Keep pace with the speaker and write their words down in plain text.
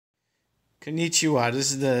Konnichiwa.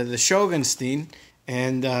 This is the Shogunstein,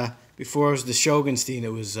 and before it was the Shogunstein,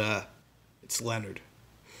 it's Leonard.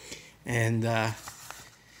 And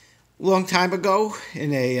long time ago,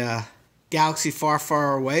 in a galaxy far,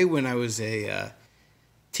 far away, when I was a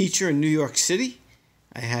teacher in New York City,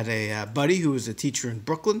 I had a buddy who was a teacher in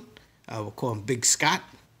Brooklyn. We'll call him Big Scott,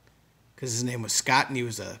 because his name was Scott, and he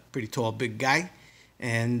was a pretty tall, big guy.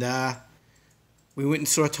 And we went and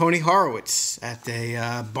saw Tony Horwitz at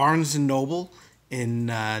a Barnes & Noble in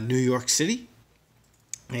New York City.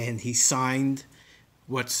 And he signed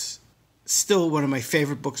what's still one of my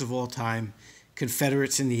favorite books of all time,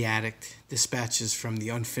 Confederates in the Attic, Dispatches from the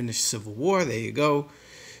Unfinished Civil War. There you go.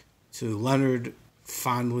 To Leonard,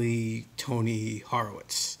 fondly, Tony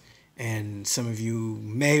Horwitz. And some of you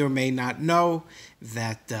may or may not know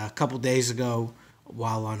that a couple days ago,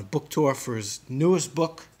 while on a book tour for his newest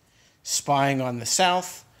book, Spying on the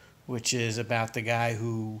South, which is about the guy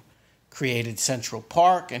who created Central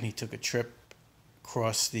Park, and he took a trip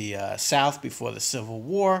across the South before the Civil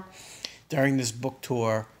War. During this book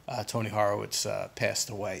tour, Tony Horwitz passed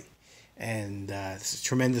away. And it's a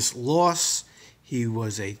tremendous loss. He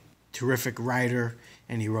was a terrific writer,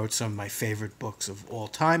 and he wrote some of my favorite books of all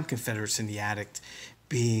time, Confederates in the Attic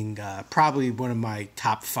being probably one of my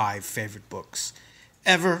top 5 favorite books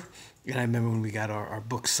ever. And I remember when we got our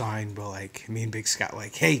book signed, we're like, me and Big Scott,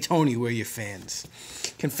 like, hey, Tony, we're your fans.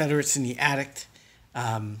 Confederates in the Attic.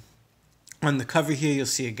 On the cover here, you'll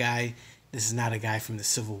see a guy. This is not a guy from the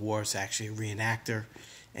Civil War. It's actually a reenactor.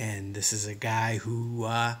 And this is a guy who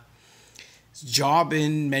his job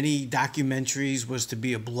in many documentaries was to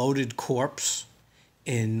be a bloated corpse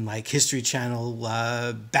in like History Channel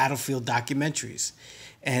battlefield documentaries.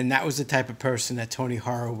 And that was the type of person that Tony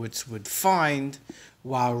Horwitz would find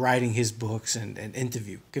while writing his books and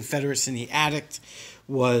interview. Confederates in the Attic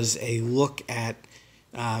was a look at,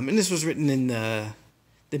 and this was written in the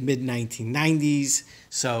mid-1990s,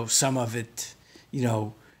 so some of it,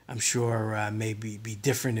 I'm sure may be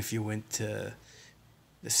different if you went to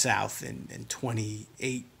the South in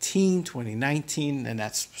 2018, 2019, and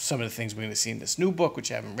that's some of the things we're going to see in this new book,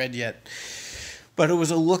 which I haven't read yet. But it was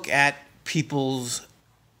a look at people's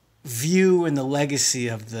view and the legacy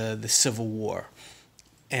of the Civil War.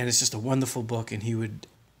 And it's just a wonderful book, and he would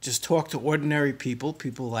just talk to ordinary people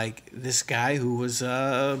like this guy who was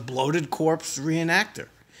a bloated corpse reenactor.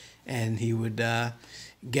 And he would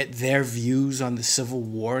get their views on the Civil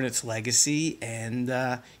War and its legacy and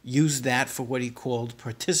use that for what he called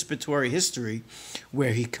participatory history,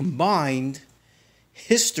 where he combined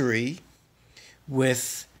history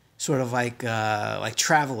with sort of like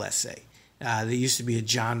travel essay. There used to be a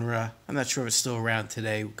genre, I'm not sure if it's still around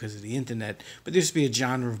today because of the internet, but there used to be a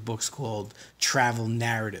genre of books called travel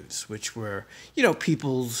narratives, which were,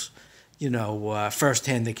 people's,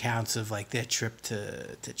 first-hand accounts of like their trip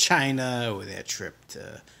to China or their trip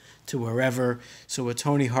to wherever. So what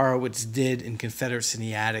Tony Horwitz did in Confederates in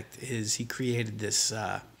the Attic is he created this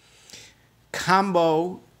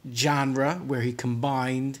combo genre where he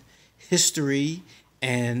combined history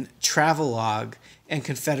and travelogue, and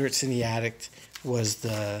Confederates in the Attic was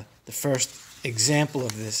the first example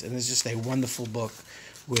of this, and it's just a wonderful book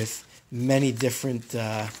with many different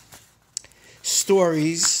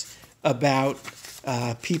stories about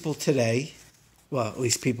people today, well, at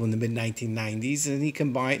least people in the mid-1990s, and he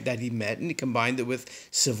combined it with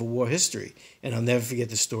Civil War history. And I'll never forget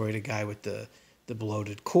the story of the guy with the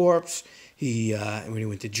bloated corpse. When he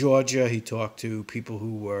went to Georgia, he talked to people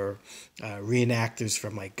who were reenactors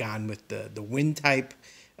from like Gone with the Wind type,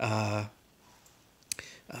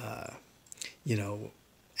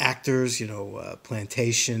 actors,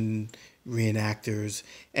 plantation reenactors.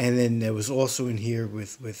 And then there was also in here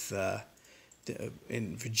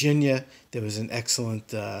in Virginia, there was an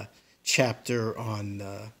excellent chapter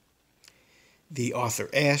on the Arthur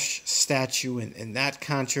Ashe statue and that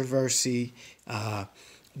controversy.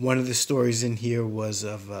 One of the stories in here was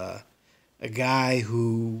of a guy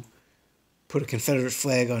who put a Confederate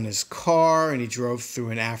flag on his car and he drove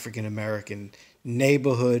through an African-American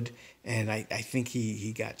neighborhood, and I think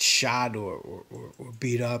he got shot or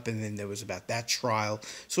beat up, and then there was about that trial.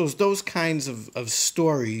 So it was those kinds of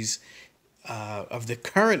stories of the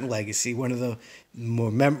current legacy. One of the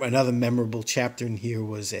another memorable chapter in here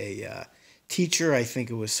was a teacher, I think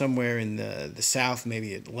it was somewhere in the South,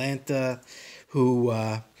 maybe Atlanta, who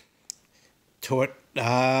taught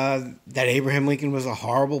that Abraham Lincoln was a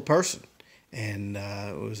horrible person. And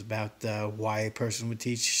it was about why a person would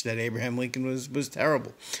teach that Abraham Lincoln was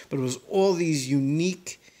terrible. But it was all these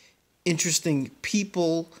unique, interesting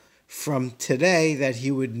people from today that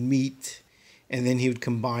he would meet, and then he would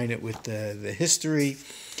combine it with the history.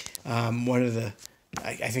 One of the,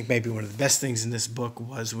 I think maybe one of the best things in this book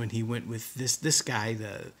was when he went with this guy,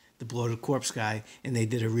 the bloated corpse guy, and they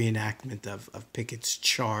did a reenactment of Pickett's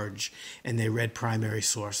charge, and they read primary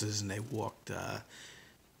sources, and they walked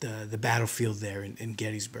the battlefield there in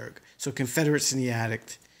Gettysburg. So Confederates in the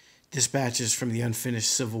Attic, Dispatches from the Unfinished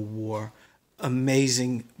Civil War,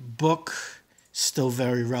 amazing book, still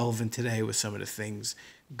very relevant today with some of the things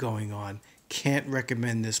going on. Can't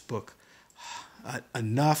recommend this book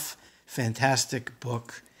enough. Fantastic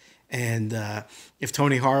book. And if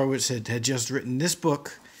Tony Horwitz had just written this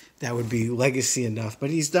book, that would be legacy enough. But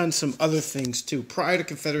he's done some other things too. Prior to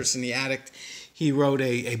Confederates in the Attic, he wrote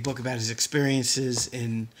a book about his experiences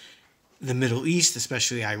in the Middle East,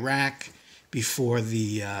 especially Iraq, before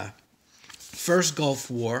the first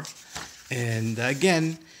Gulf War. And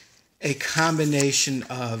again, a combination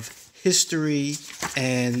of history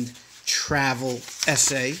and travel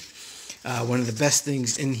essay. One of the best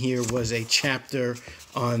things in here was a chapter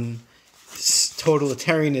on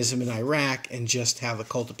totalitarianism in Iraq and just how the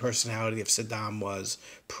cult of personality of Saddam was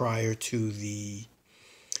prior to the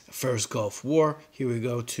first Gulf War. Here we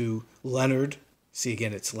go to Leonard. See,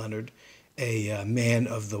 again, it's Leonard, a man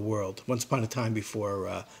of the world. Once upon a time,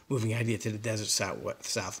 before moving out here to the desert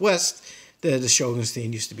southwest, the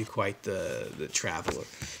Shogunstein used to be quite the traveler.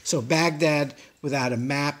 So Baghdad without a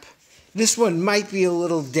map. This one might be a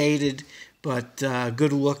little dated, but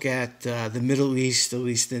good look at the Middle East, at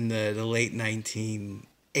least in the late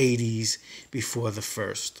 1980s, before the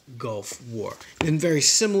first Gulf War. And very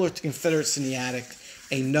similar to Confederates in the Attic,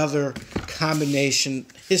 another combination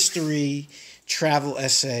history, travel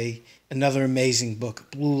essay, another amazing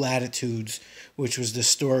book, Blue Latitudes, which was the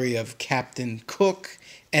story of Captain Cook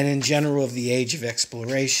and in general of the age of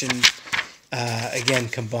exploration, again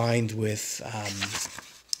combined with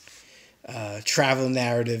travel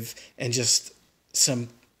narrative and just some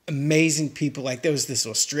amazing people. Like there was this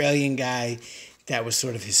Australian guy that was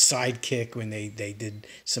sort of his sidekick when they did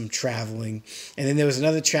some traveling. And then there was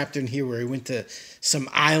another chapter in here where he went to some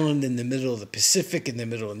island in the middle of the Pacific, in the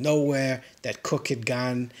middle of nowhere, that Cook had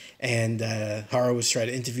gone. And Horowitz tried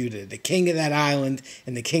to interview the king of that island.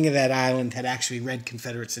 And the king of that island had actually read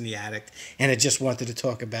Confederates in the Attic and had just wanted to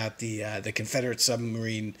talk about the Confederate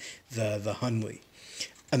submarine, the Hunley.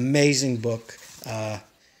 Amazing book,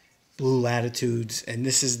 Blue Latitudes. And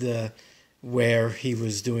this is where he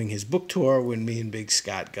was doing his book tour when me and Big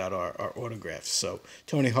Scott got our autographs. So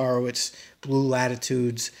Tony Horwitz, Blue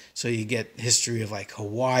Latitudes. So you get history of like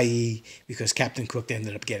Hawaii, because Captain Cook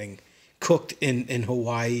ended up getting cooked in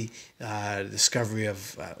Hawaii. Discovery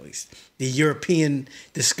of, at least the European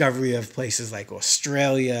discovery of places like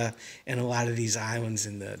Australia and a lot of these islands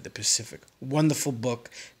in the Pacific. Wonderful book.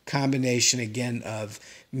 Combination again of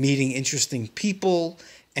meeting interesting people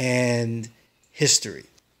and history.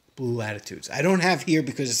 Blue Latitudes. I don't have here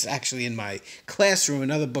because it's actually in my classroom.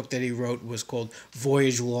 Another book that he wrote was called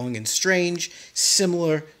Voyage, Long and Strange.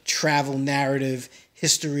 Similar travel narrative,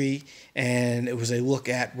 history, and it was a look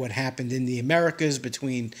at what happened in the Americas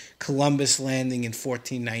between Columbus landing in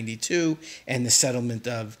 1492 and the settlement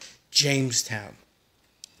of Jamestown.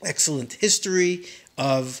 Excellent history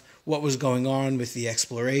of what was going on with the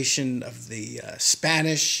exploration of the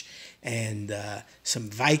Spanish and some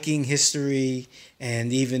Viking history,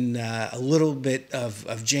 and even a little bit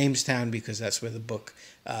of Jamestown, because that's where the book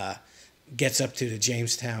gets up to, the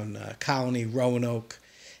Jamestown colony, Roanoke,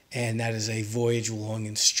 and that is a Voyage, Long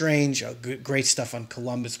and Strange. Great stuff on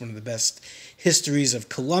Columbus, one of the best histories of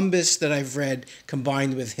Columbus that I've read,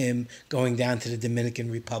 combined with him going down to the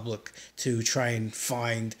Dominican Republic to try and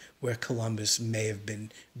find where Columbus may have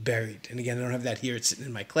been buried. And again, I don't have that here. It's sitting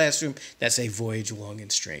in my classroom. That's a Voyage, Long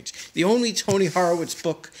and Strange. The only Tony Horwitz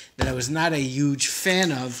book that I was not a huge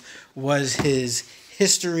fan of was his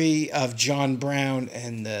history of John Brown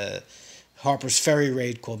and the Harper's Ferry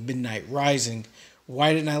raid called Midnight Rising.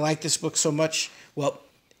 Why didn't I like this book so much? Well,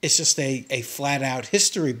 it's just a flat-out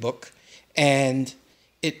history book, and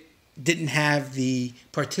it didn't have the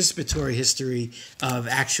participatory history of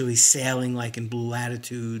actually sailing like in Blue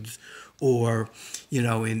Latitudes or,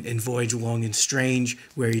 in Voyage, Long and Strange,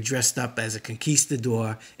 where he dressed up as a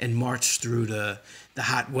conquistador and marched through the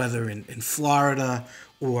hot weather in Florida,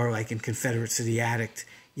 or like in Confederates of the Attic,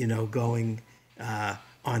 going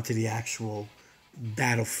onto the actual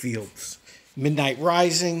battlefields. Midnight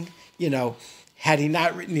Rising, had he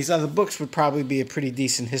not written these other books, would probably be a pretty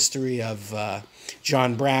decent history of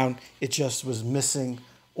John Brown. It just was missing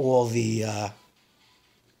all the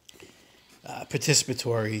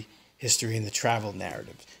participatory history and the travel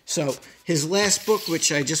narrative. So his last book,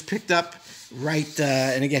 which I just picked up,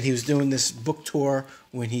 and again, he was doing this book tour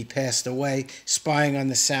when he passed away, Spying on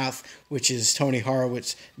the South, which is Tony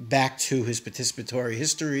Horwitz back to his participatory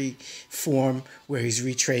history form, where he's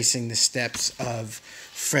retracing the steps of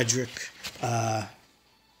Frederick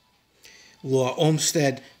Law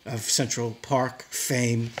Olmsted of Central Park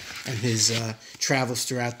fame and his travels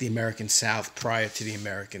throughout the American South prior to the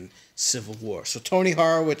American Civil War. So Tony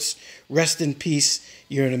Horwitz, rest in peace.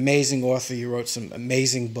 You're an amazing author. You wrote some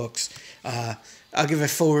amazing books. I'll give a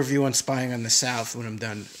full review on Spying on the South when I'm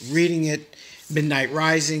done reading it. Midnight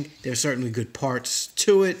Rising, there's certainly good parts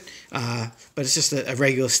to it, but it's just a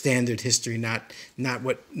regular standard history, not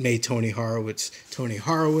what made Tony Horwitz Tony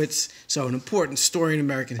Horwitz. So an important story in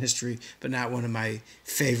American history, but not one of my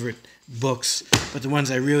favorite books. But the ones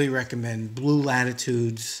I really recommend, Blue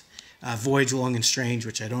Latitudes, Voyage, Long and Strange,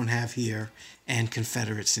 which I don't have here, and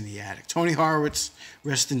Confederates in the Attic. Tony Horwitz,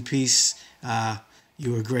 rest in peace.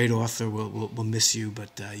 You were a great author. We'll miss you,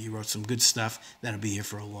 but you wrote some good stuff that'll be here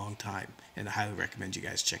for a long time, and I highly recommend you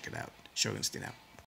guys check it out. Shogunstein out.